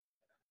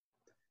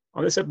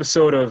On this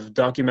episode of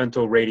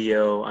Documental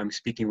Radio, I'm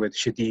speaking with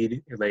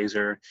Shadid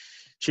Elazer.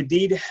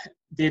 Shadid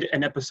did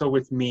an episode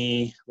with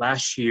me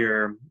last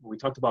year. We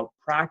talked about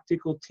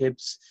practical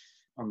tips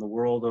on the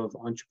world of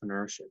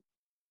entrepreneurship.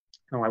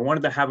 Now, I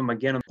wanted to have him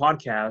again on the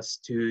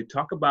podcast to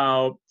talk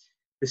about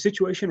the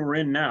situation we're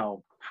in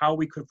now, how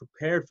we could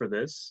prepare for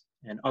this,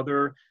 and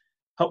other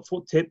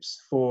helpful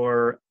tips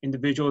for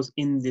individuals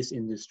in this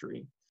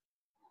industry.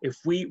 If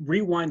we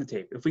rewind the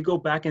tape, if we go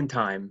back in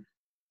time,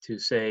 to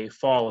say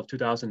fall of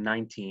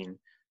 2019,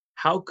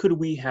 how could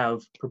we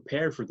have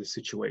prepared for this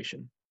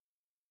situation?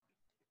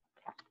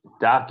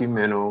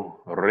 Documental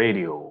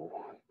Radio.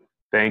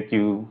 Thank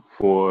you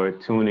for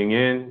tuning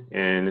in,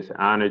 and it's an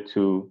honor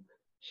to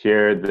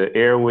share the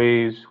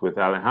airwaves with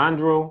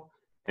Alejandro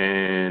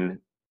and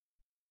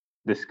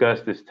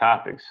discuss this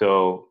topic.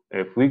 So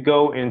if we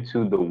go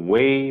into the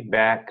way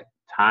back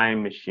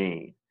time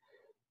machine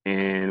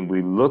and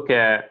we look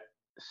at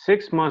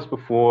 6 months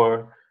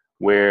before,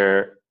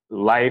 where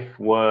life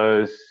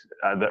was,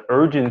 the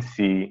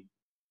urgency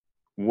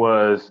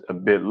was a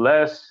bit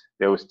less.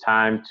 There was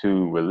time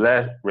to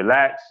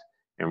relax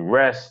and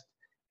rest.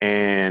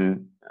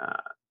 And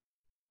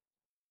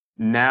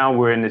now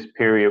we're in this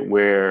period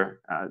where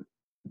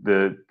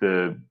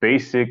the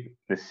basic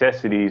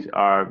necessities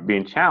are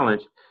being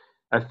challenged.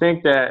 I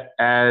think that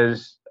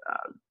as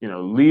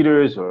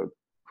leaders or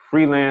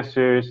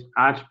freelancers,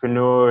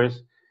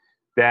 entrepreneurs,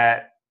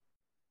 that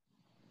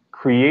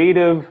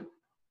creative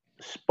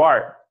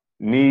spark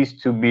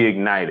needs to be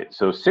ignited.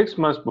 So 6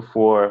 months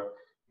before,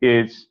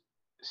 it's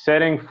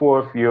setting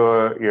forth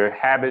your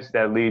habits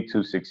that lead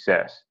to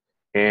success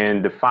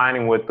and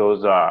defining what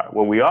those are.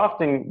 What we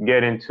often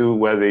get into,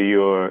 whether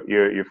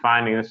you're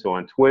finding this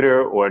on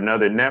Twitter or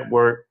another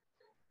network,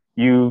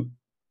 you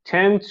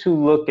tend to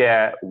look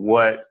at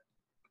what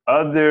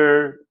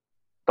other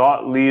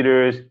thought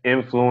leaders,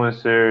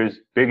 influencers,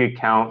 big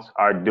accounts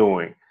are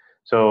doing.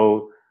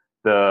 So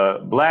the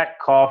black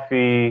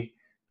coffee,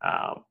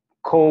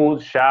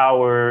 cold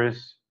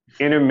showers,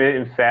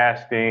 intermittent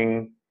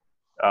fasting,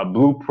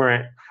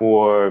 blueprint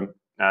for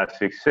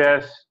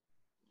success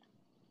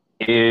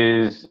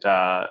is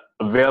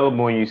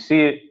available, and you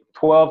see it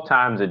 12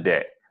 times a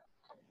day.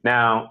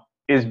 Now,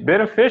 it's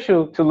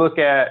beneficial to look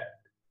at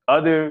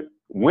other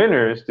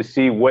winners to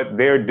see what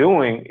they're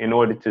doing in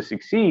order to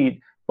succeed,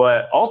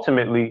 but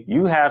ultimately,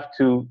 you have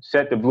to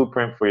set the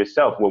blueprint for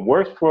yourself. What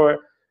works for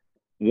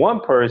one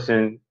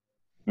person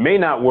may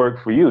not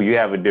work for you. You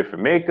have a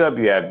different makeup,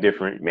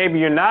 maybe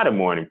you're not a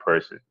morning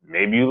person.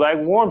 Maybe you like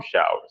warm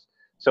showers.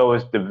 So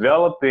it's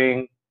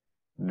developing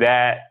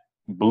that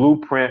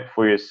blueprint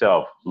for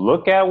yourself.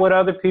 Look at what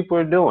other people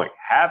are doing.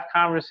 Have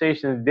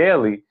conversations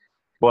daily,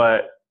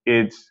 but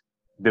it's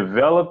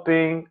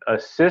developing a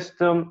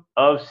system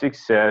of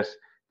success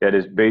that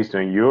is based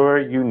on your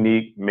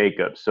unique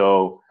makeup.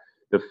 So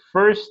the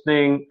first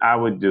thing I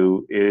would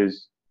do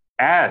is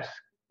ask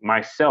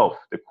myself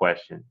the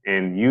question,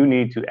 and you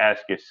need to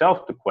ask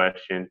yourself the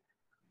question: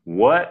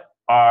 what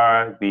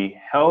are the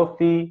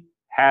healthy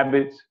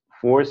habits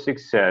for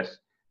success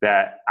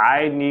that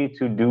I need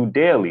to do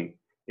daily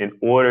in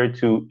order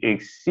to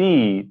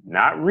exceed,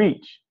 not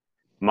reach,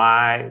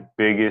 my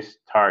biggest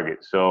target?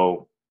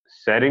 So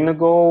setting the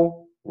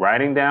goal,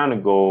 writing down the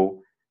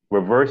goal,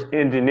 reverse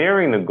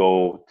engineering the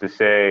goal to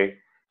say,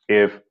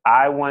 if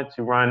I want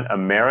to run a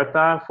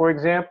marathon, for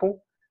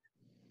example,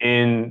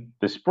 in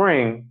the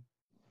spring,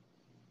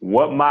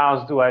 what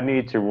miles do I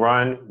need to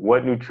run?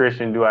 What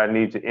nutrition do I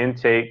need to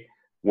intake?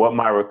 What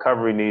my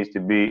recovery needs to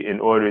be in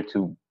order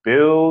to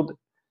build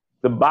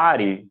the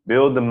body,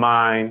 build the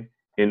mind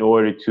in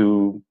order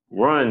to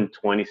run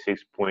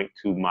 26.2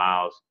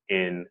 miles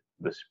in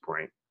the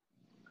spring.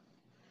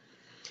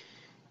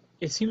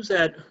 It seems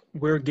that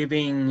we're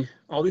giving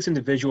all these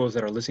individuals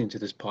that are listening to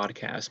this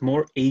podcast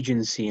more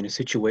agency in a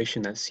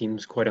situation that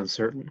seems quite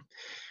uncertain.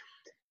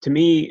 To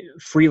me,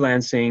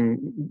 freelancing,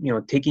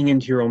 taking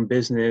into your own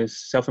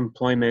business,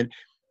 self-employment,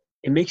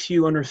 it makes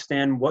you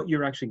understand what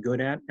you're actually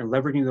good at and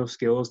leveraging those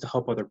skills to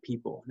help other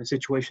people in a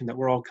situation that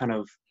we're all kind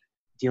of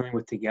dealing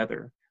with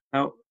together.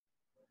 Now,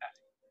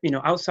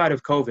 outside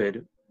of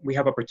COVID, we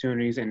have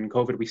opportunities, and in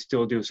COVID we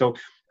still do. So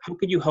how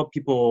could you help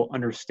people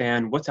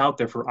understand what's out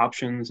there for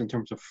options in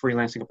terms of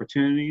freelancing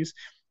opportunities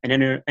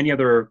and any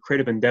other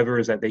creative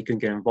endeavors that they can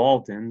get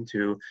involved in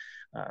to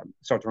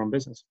start their own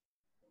business?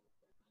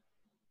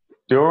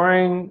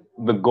 During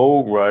the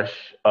gold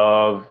rush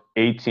of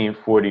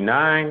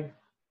 1849,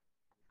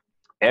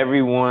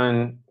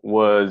 everyone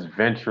was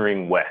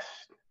venturing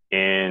west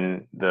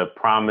in the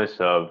promise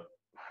of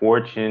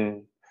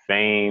fortune,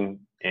 fame,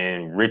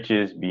 and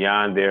riches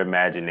beyond their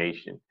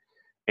imagination.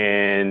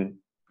 And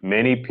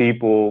many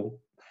people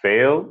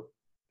failed.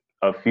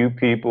 A few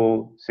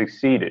people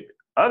succeeded.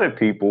 Other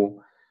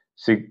people,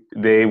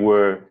 they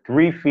were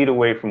 3 feet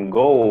away from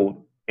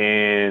gold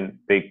and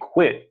they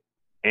quit,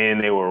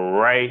 and they were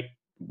right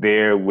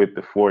there with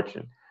the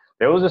fortune.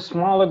 There was a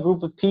smaller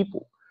group of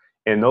people,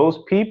 and those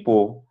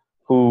people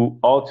who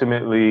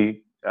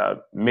ultimately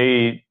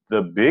made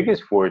the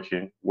biggest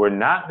fortune were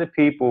not the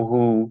people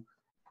who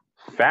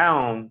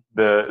found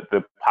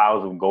the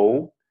piles of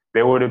gold.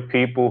 They were the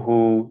people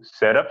who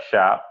set up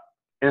shop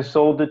and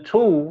sold the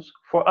tools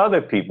for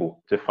other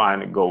people to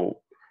find the gold.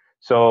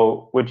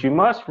 So what you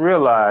must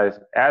realize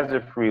as a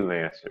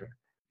freelancer,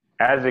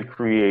 as a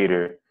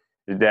creator,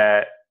 is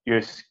that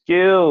your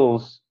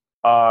skills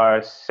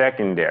are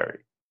secondary.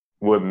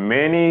 What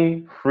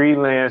many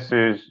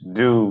freelancers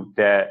do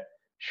that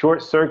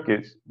short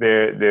circuits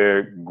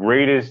their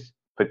greatest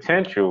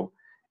potential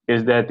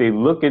is that they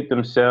look at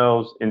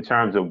themselves in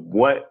terms of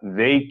what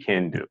they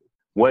can do,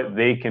 what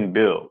they can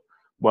build.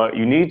 But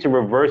you need to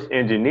reverse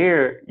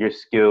engineer your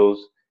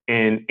skills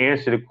and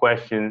answer the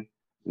question,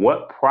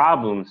 what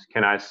problems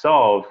can I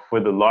solve for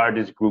the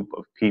largest group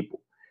of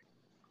people?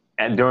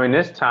 And during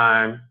this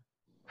time,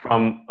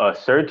 from a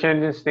search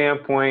engine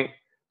standpoint,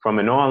 from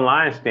an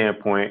online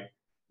standpoint,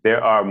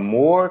 there are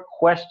more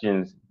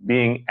questions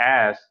being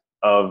asked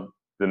of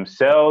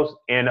themselves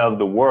and of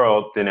the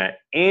world than at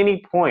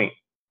any point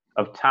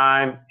of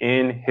time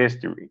in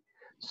history.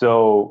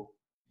 So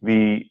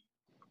the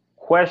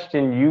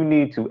question you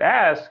need to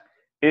ask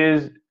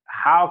is,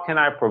 how can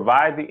I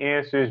provide the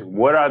answers?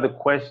 What are the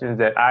questions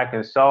that I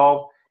can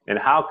solve? And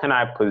how can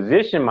I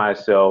position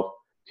myself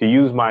to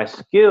use my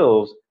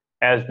skills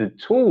as the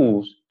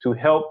tools to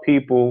help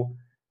people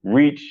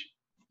reach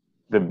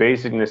the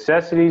basic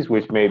necessities,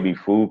 which may be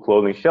food,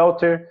 clothing,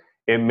 shelter.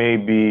 It may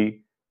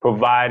be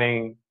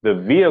providing the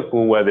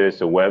vehicle, whether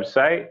it's a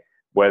website,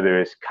 whether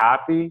it's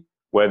copy,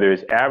 whether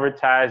it's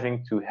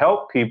advertising, to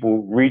help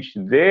people reach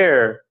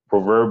their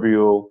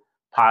proverbial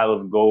pile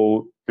of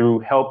gold through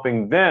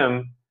helping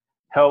them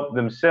help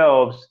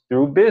themselves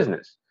through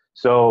business.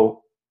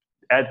 So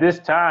at this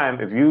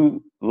time, if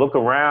you look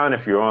around,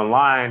 if you're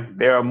online,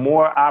 there are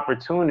more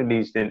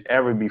opportunities than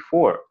ever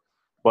before.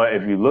 But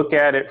if you look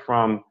at it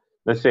from,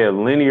 let's say, a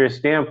linear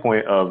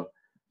standpoint of,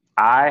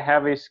 I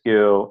have a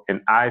skill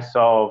and I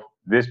solve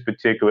this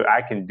particular,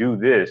 I can do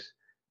this,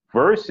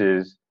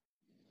 versus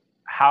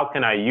how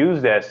can I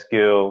use that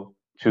skill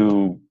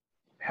to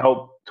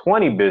help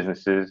 20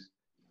 businesses?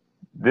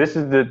 This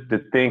is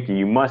the thinking.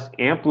 You must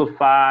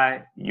amplify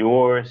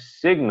your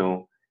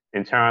signal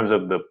in terms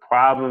of the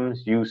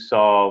problems you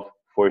solve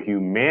for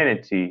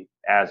humanity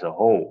as a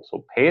whole.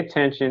 So pay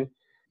attention,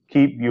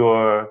 keep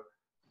your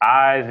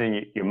eyes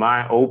and your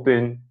mind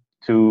open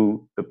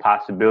to the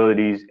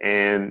possibilities,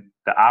 and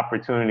the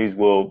opportunities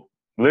will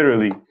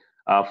literally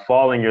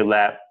fall in your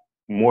lap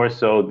more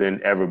so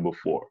than ever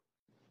before.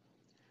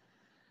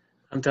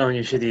 I'm telling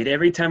you, Shadid,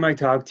 every time I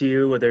talk to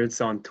you, whether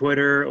it's on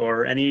Twitter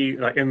or any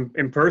like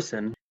in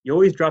person, you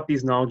always drop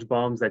these knowledge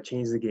bombs that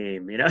change the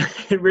game. You know,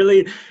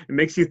 it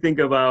makes you think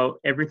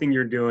about everything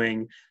you're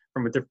doing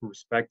from a different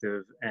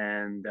perspective.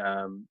 And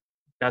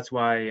that's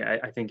why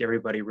I think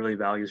everybody really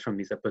values from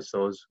these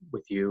episodes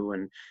with you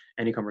and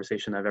any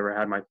conversation I've ever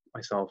had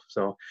myself.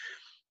 So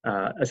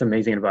that's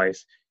amazing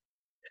advice.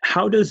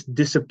 How does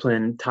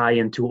discipline tie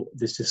into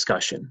this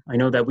discussion? I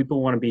know that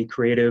people want to be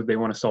creative, they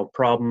want to solve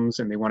problems,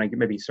 and they want to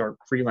maybe start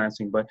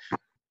freelancing. But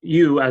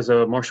you, as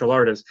a martial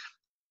artist,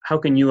 how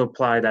can you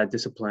apply that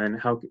discipline?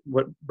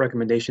 What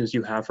recommendations do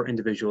you have for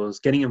individuals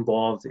getting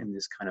involved in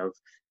this kind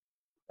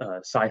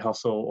of side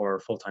hustle or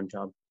full-time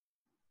job?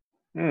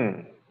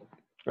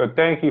 Well,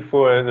 thank you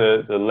for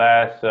the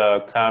last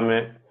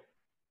comment.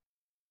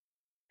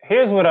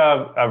 Here's what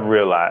I've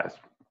realized.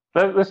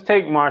 Let's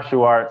take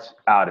martial arts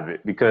out of it,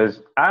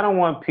 because I don't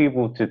want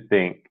people to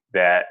think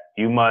that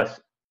you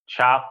must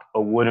chop a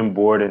wooden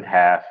board in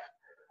half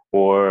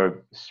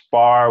or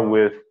spar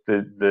with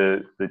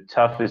the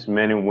toughest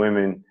men and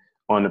women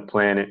on the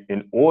planet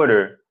in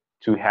order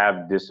to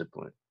have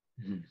discipline.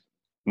 Mm-hmm.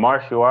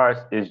 Martial arts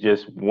is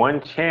just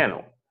one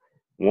channel,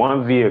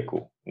 one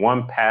vehicle,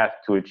 one path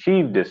to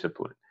achieve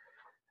discipline.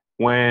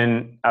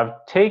 When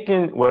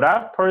what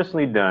I've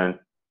personally done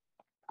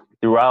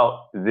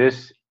throughout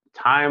this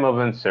time of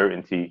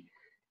uncertainty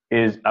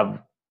is I've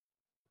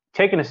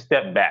taken a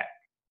step back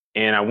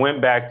and I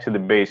went back to the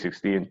basics.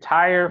 The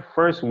entire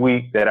first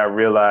week that I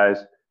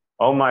realized,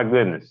 oh my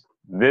goodness,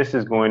 this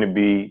is going to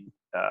be,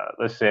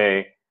 let's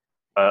say,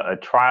 a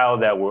trial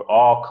that we're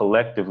all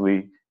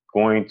collectively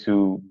going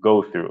to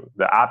go through.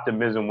 The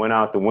optimism went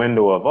out the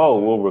window of, oh,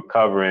 we'll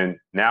recover and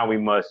now we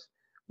must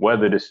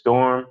weather the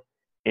storm,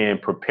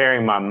 and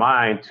preparing my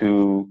mind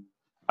to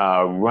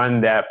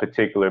run that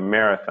particular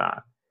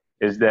marathon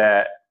is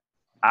that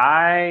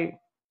I,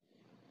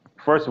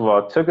 first of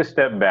all, took a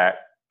step back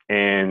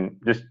and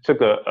just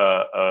took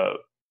a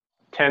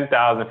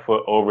 10,000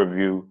 foot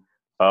overview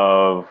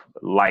of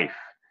life.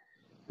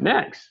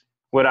 Next,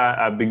 what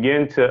I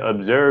begin to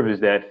observe is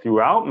that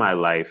throughout my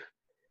life,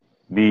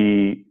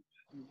 the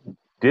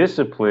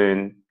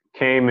discipline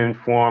came in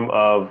form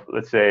of,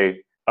 let's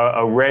say,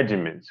 a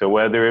regimen. So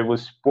whether it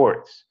was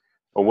sports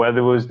or whether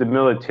it was the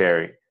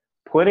military,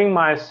 putting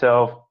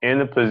myself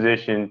in a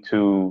position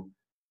to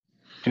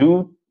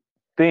do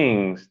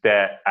things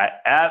that I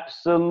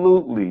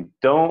absolutely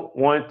don't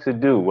want to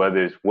do,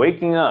 whether it's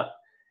waking up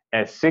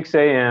at 6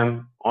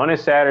 a.m. on a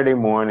Saturday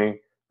morning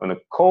on the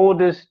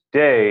coldest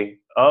day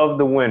of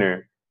the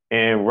winter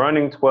and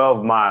running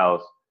 12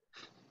 miles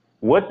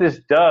what this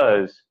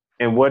does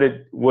and what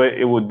it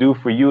will do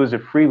for you as a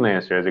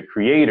freelancer, as a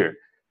creator,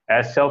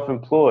 as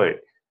self-employed,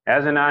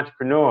 as an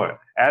entrepreneur,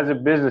 as a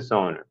business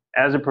owner,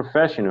 as a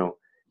professional,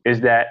 is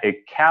that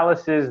it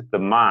calluses the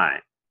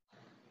mind.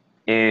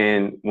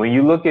 And when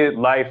you look at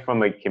life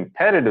from a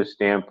competitive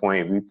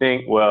standpoint, if you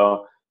think,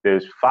 well,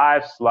 there's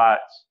 5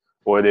 slots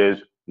or there's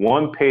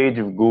 1 page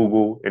of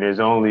Google and there's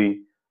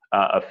only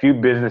a few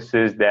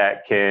businesses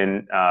that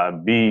can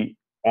be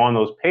on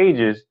those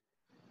pages,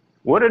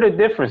 what are the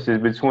differences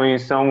between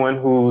someone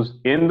who's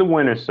in the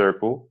winner's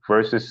circle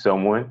versus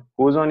someone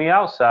who's on the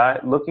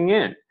outside looking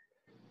in?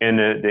 And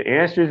the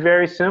answer is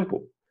very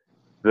simple.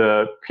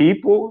 The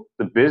people,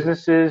 the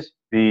businesses,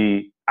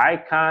 the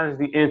icons,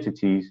 the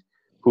entities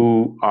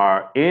who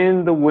are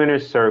in the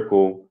winner's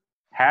circle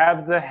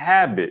have the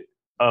habit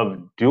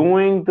of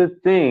doing the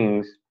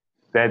things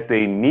that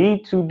they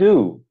need to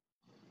do,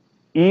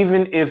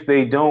 even if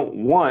they don't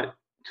want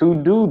to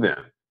do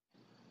them.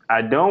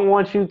 I don't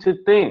want you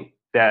to think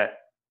that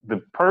the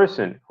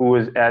person who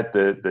is at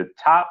the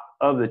top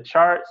of the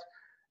charts,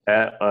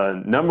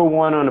 number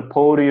 1 on the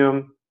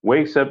podium,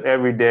 wakes up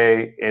every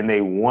day and they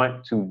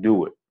want to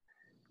do it.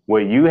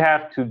 What you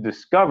have to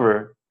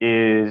discover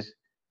is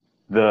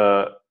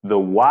the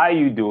why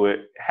you do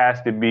it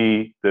has to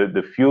be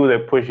the fuel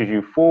that pushes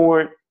you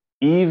forward,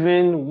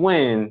 even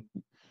when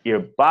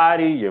your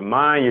body, your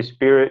mind, your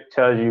spirit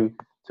tells you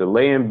to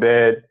lay in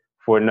bed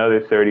for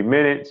another 30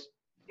 minutes,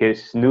 hit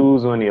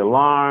snooze on the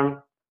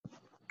alarm,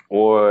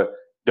 or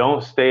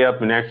don't stay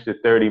up an extra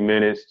 30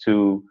 minutes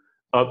to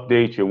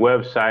update your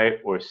website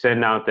or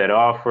send out that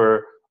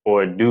offer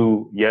or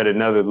do yet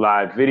another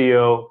live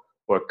video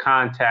or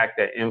contact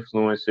that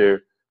influencer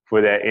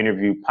for that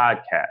interview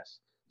podcast.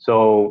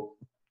 So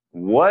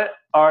what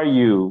are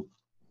you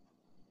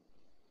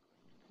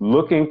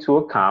looking to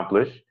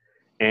accomplish?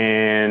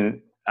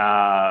 And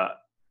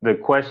the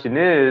question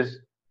is,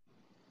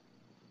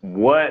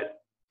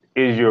 what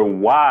is your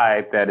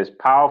why that is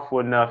powerful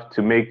enough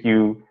to make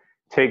you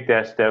take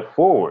that step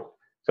forward?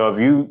 So if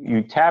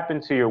you tap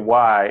into your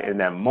why in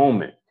that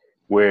moment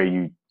where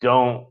you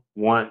don't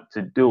want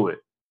to do it,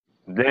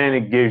 then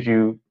it gives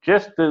you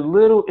just a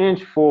little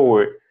inch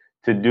forward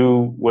to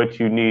do what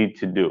you need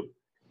to do.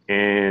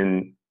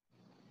 And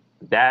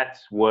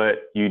that's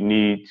what you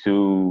need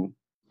to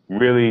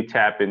really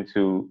tap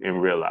into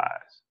and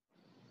realize.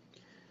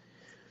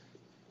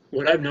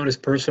 What I've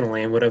noticed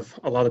personally, and what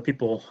a lot of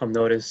people have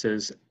noticed,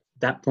 is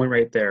that point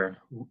right there,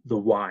 the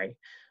why.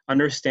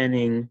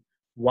 Understanding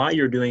why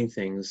you're doing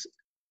things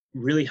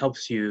really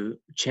helps you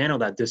channel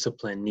that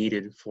discipline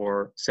needed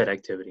for said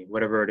activity,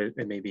 whatever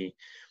it may be.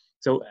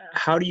 So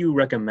how do you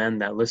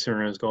recommend that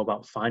listeners go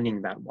about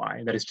finding that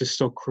why that is just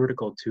so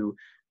critical to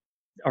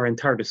our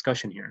entire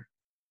discussion here?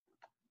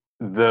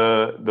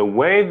 The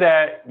way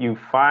that you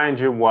find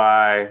your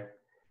why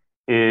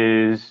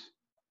is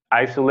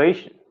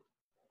isolation.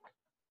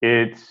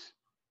 It's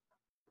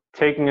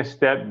taking a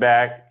step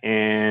back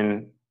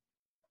and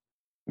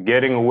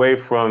getting away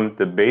from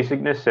the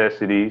basic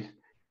necessities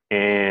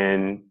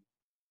and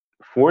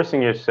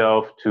forcing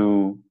yourself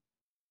to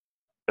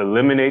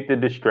eliminate the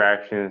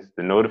distractions,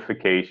 the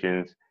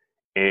notifications,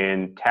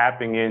 and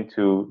tapping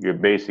into your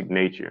basic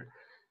nature.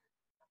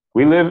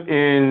 We live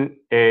in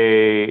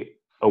a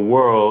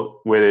world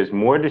where there's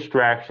more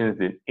distractions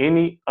than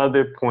any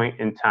other point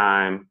in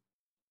time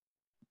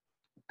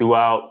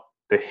throughout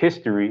the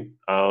history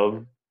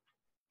of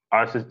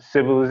our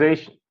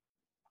civilization.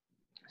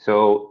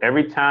 So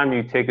every time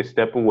you take a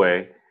step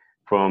away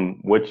from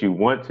what you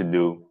want to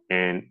do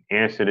and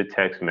answer the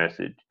text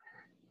message,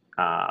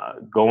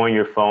 go on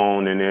your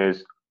phone and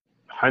there's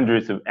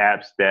hundreds of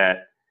apps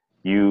that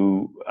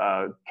you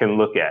can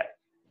look at.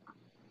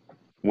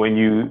 When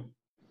you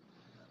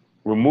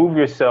remove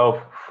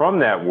yourself from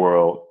that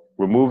world,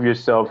 remove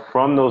yourself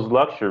from those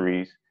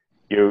luxuries,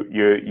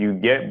 you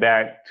get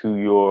back to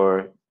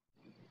your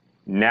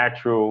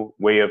natural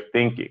way of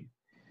thinking.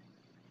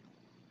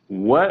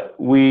 What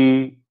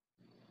we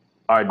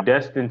are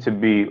destined to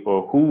be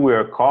or who we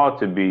are called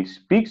to be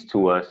speaks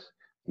to us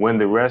when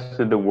the rest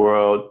of the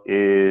world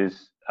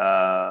is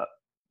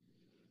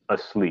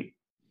asleep.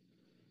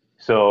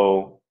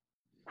 So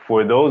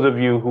for those of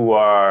you who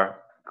are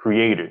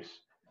creators,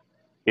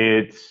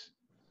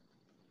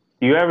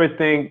 you ever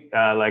think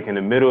like in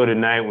the middle of the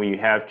night when you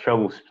have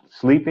trouble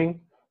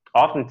sleeping,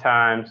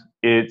 oftentimes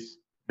it's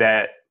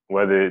that,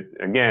 whether,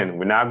 again,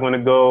 we're not going to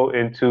go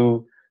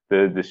into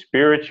the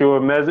spiritual or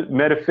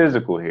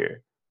metaphysical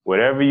here.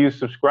 Whatever you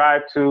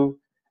subscribe to,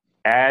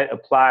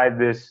 apply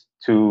this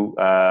to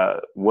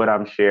what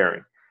I'm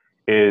sharing,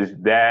 is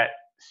that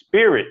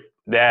spirit,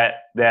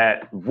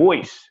 that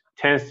voice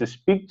tends to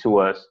speak to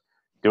us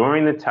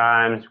during the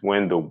times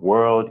when the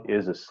world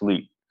is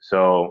asleep.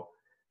 So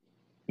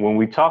when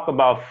we talk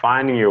about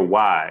finding your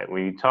why,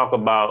 when you talk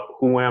about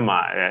who am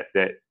I,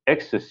 that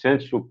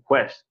existential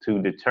quest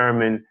to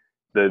determine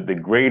the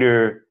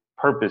greater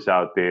purpose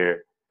out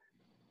there,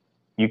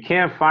 you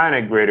can't find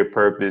a greater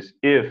purpose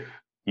if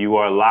you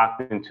are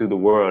locked into the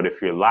world,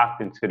 if you're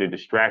locked into the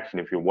distraction,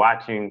 if you're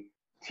watching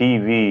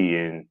TV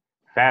and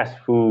fast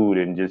food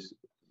and just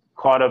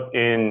caught up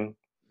in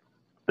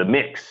the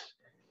mix.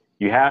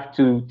 You have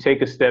to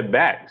take a step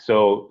back.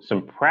 So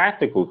some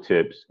practical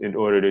tips in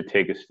order to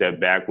take a step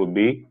back would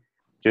be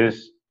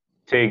just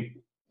take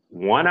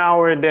 1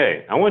 hour a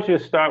day. I want you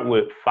to start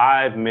with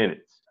 5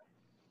 minutes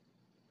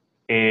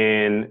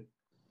and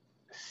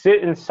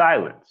sit in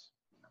silence.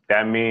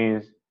 That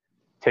means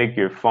take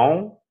your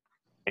phone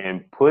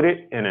and put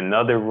it in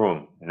another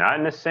room, not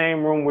in the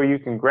same room where you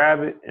can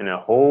grab it, in a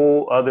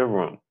whole other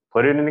room.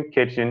 Put it in the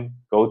kitchen,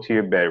 go to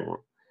your bedroom,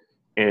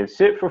 and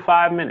sit for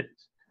 5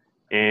 minutes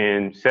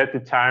and set the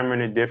timer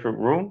in a different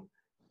room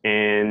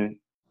and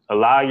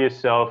allow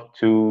yourself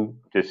to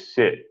just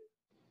sit.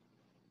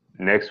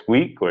 Next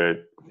week, or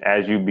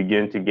as you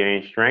begin to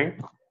gain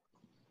strength,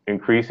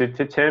 increase it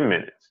to 10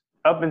 minutes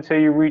up until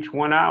you reach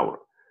 1 hour.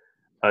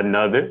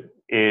 Another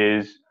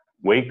is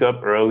wake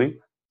up early,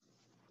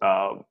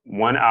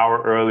 1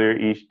 hour earlier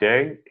each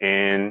day,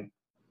 and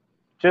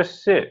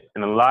just sit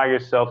and allow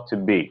yourself to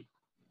be.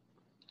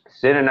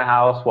 Sit in the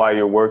house while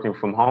you're working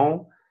from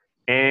home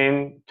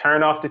and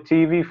turn off the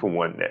TV for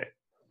one day.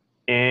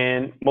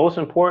 And most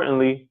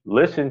importantly,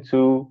 listen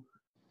to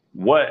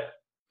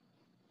what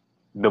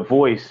the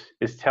voice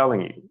is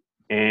telling you.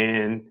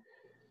 And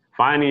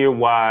finding your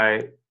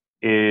why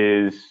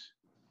is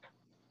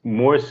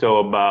more so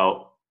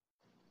about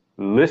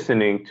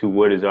listening to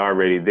what is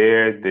already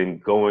there than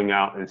going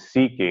out and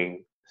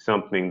seeking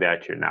something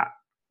that you're not.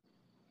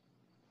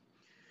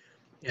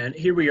 And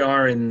here we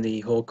are in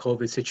the whole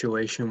COVID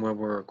situation where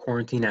we're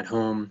quarantined at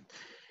home,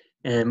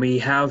 and we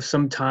have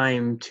some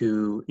time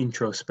to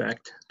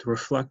introspect, to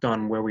reflect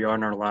on where we are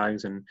in our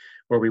lives and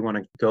where we want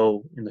to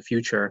go in the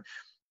future.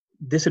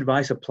 This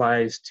advice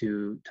applies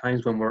to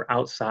times when we're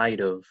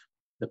outside of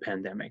the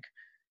pandemic.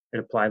 It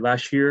applied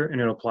last year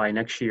and it'll apply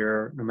next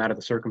year, no matter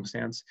the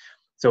circumstance.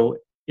 So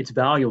it's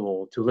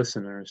valuable to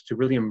listeners to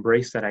really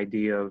embrace that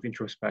idea of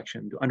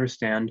introspection, to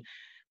understand,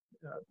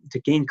 to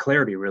gain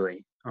clarity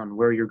really on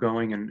where you're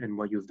going and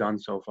what you've done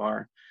so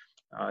far.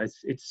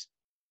 It's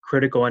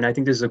critical, and I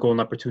think this is a golden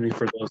opportunity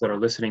for those that are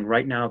listening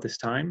right now at this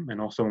time,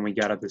 and also when we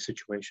get out of this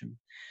situation.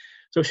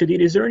 So Shadid,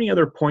 is there any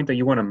other point that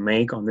you want to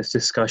make on this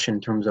discussion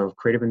in terms of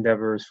creative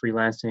endeavors,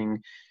 freelancing,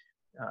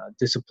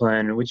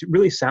 discipline, which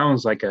really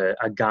sounds like a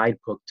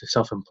guidebook to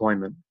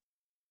self-employment?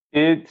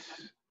 It's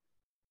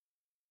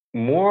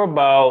more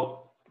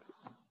about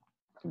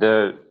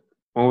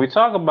when we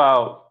talk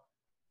about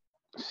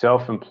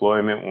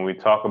self-employment, when we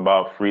talk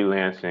about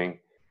freelancing,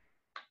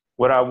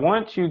 what I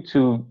want you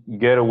to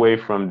get away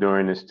from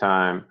during this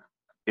time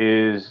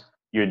is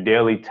your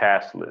daily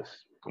task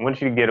list. I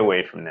want you to get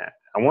away from that.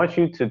 I want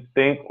you to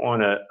think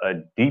on a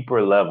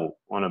deeper level,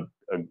 on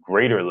a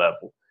greater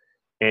level,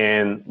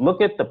 and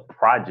look at the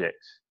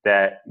projects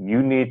that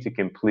you need to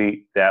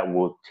complete that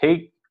will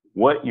take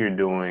what you're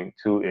doing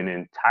to an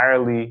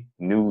entirely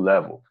new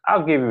level.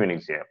 I'll give you an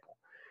example.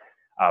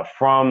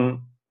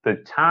 From the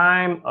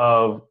time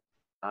of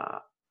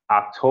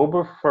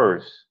October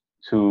 1st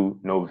to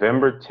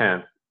November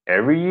 10th,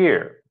 every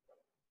year,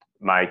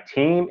 my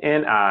team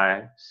and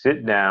I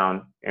sit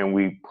down and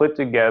we put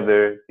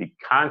together the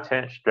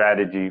content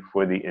strategy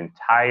for the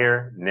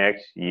entire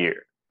next year.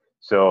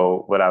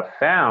 So what I've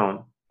found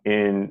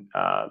in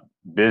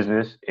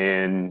business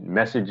and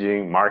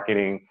messaging,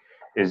 marketing,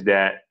 is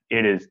that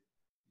it is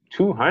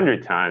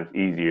 200 times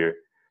easier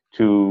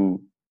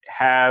to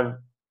have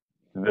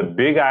the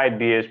big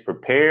ideas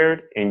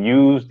prepared and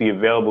use the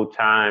available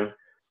time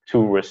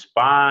to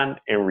respond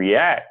and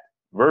react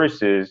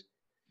versus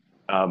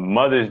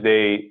Mother's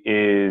Day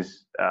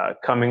is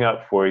coming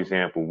up, for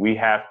example. We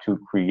have to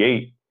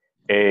create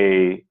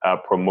a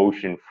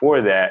promotion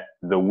for that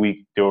the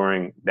week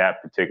during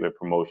that particular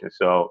promotion.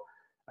 So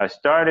I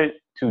started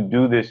to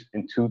do this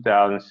in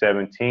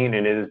 2017,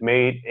 and it has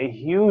made a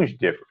huge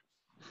difference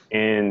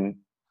in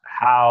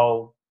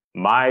how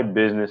my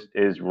business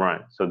is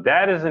run. So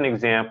that is an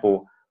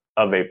example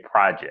of a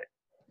project.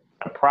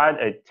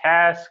 A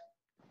task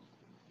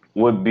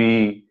would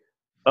be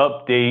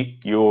update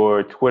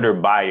your Twitter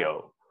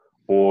bio,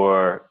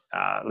 or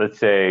let's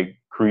say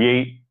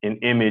create an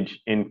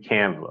image in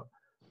Canva.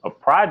 A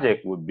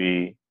project would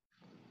be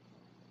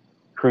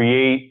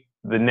create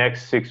the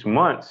next 6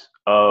 months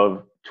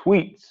of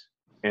tweets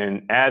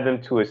and add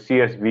them to a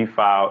CSV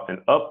file and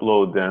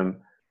upload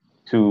them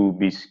to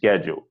be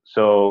scheduled.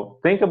 So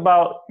think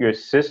about your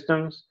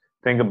systems,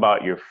 think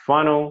about your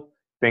funnel,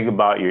 think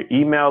about your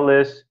email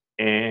list,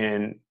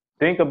 and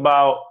think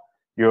about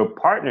your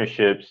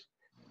partnerships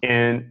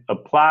and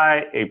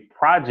apply a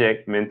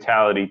project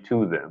mentality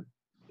to them.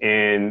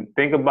 And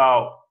think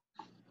about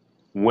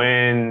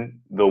when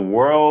the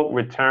world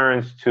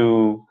returns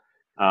to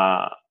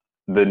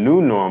the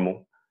new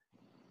normal,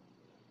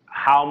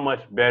 how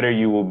much better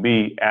you will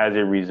be as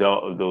a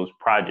result of those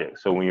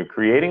projects. So when you're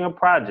creating a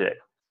project,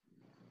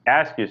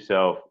 ask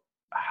yourself,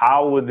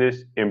 how will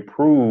this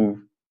improve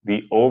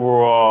the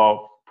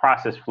overall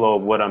process flow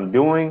of what I'm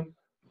doing?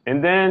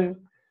 And then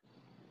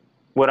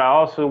what I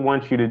also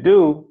want you to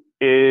do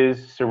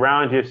is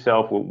surround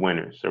yourself with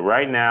winners. So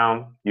right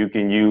now, you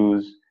can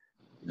use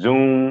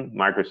Zoom,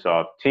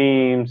 Microsoft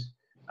Teams,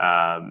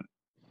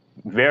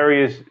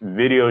 various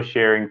video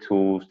sharing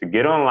tools to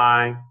get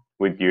online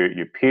with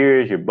your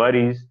peers, your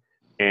buddies,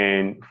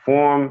 and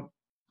form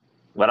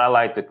what I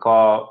like to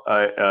call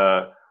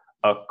a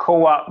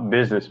co-op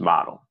business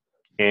model.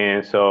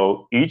 And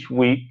so each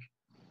week,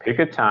 pick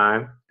a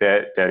time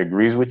that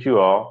agrees with you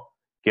all,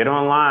 get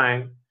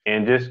online,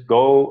 and just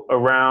go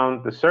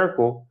around the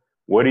circle.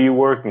 What are you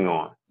working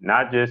on?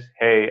 Not just,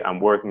 hey, I'm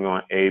working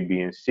on A,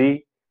 B, and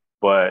C,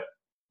 but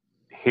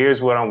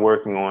here's what I'm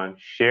working on.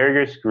 Share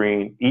your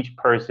screen. Each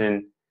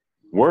person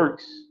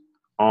works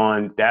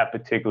on that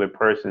particular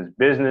person's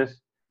business,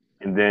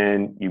 and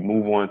then you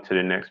move on to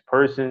the next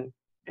person,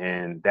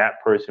 and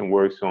that person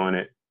works on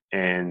it.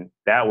 And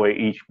that way,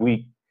 each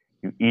week,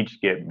 you each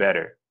get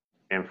better.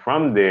 And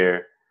from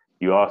there,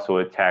 you also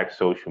attack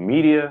social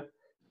media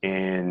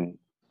and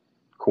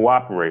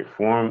cooperate,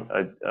 form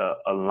a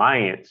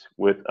alliance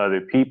with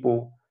other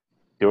people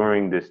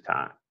during this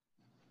time.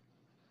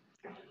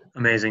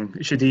 Amazing.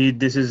 Shadid,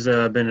 this has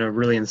been a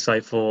really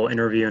insightful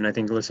interview, and I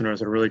think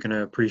listeners are really going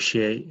to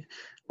appreciate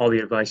all the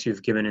advice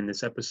you've given in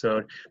this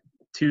episode.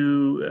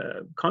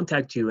 To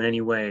contact you in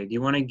any way, do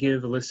you want to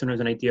give listeners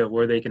an idea of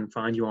where they can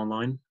find you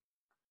online?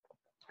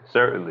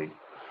 Certainly.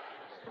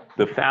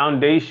 The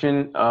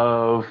foundation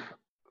of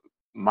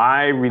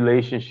my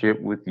relationship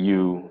with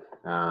you,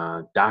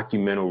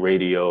 Documental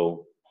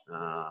Radio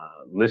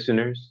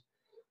listeners,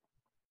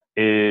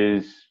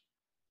 is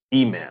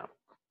email.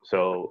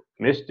 So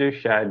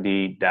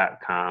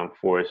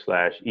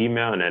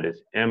mrshadid.com/email, and that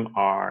is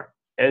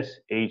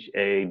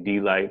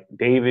MRSHAD like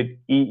David,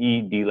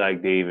 EED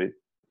like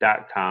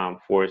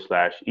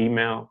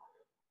David.com/email.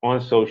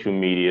 On social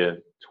media,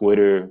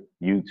 Twitter,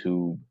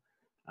 YouTube.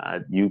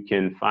 You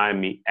can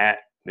find me at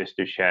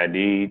Mr.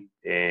 Shadid,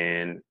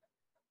 and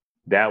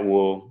that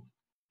will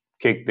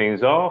kick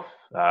things off.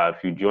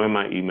 If you join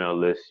my email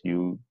list,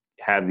 you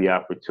have the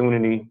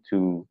opportunity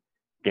to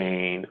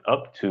gain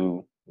up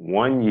to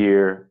 1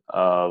 year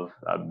of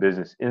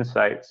business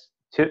insights,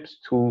 tips,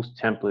 tools,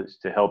 templates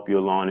to help you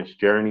along this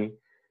journey.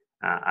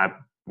 I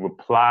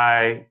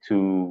reply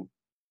to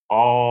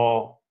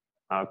all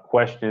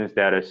questions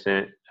that are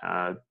sent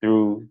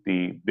through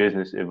the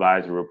Business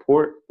Advisor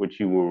Report, which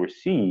you will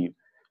receive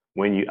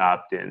when you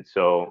opt in.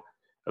 So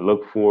I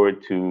look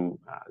forward to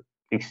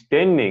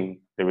extending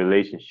the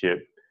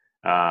relationship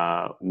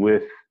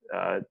with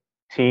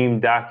Team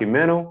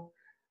Documental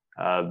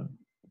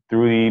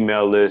through the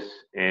email list,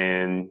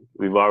 and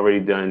we've already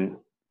done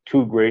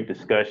 2 great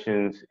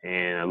discussions,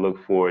 and I look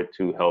forward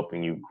to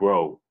helping you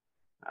grow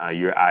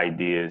your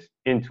ideas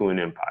into an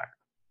empire.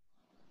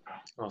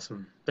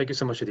 Awesome. Thank you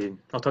so much, Shadid.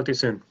 I'll talk to you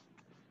soon.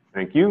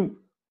 Thank you.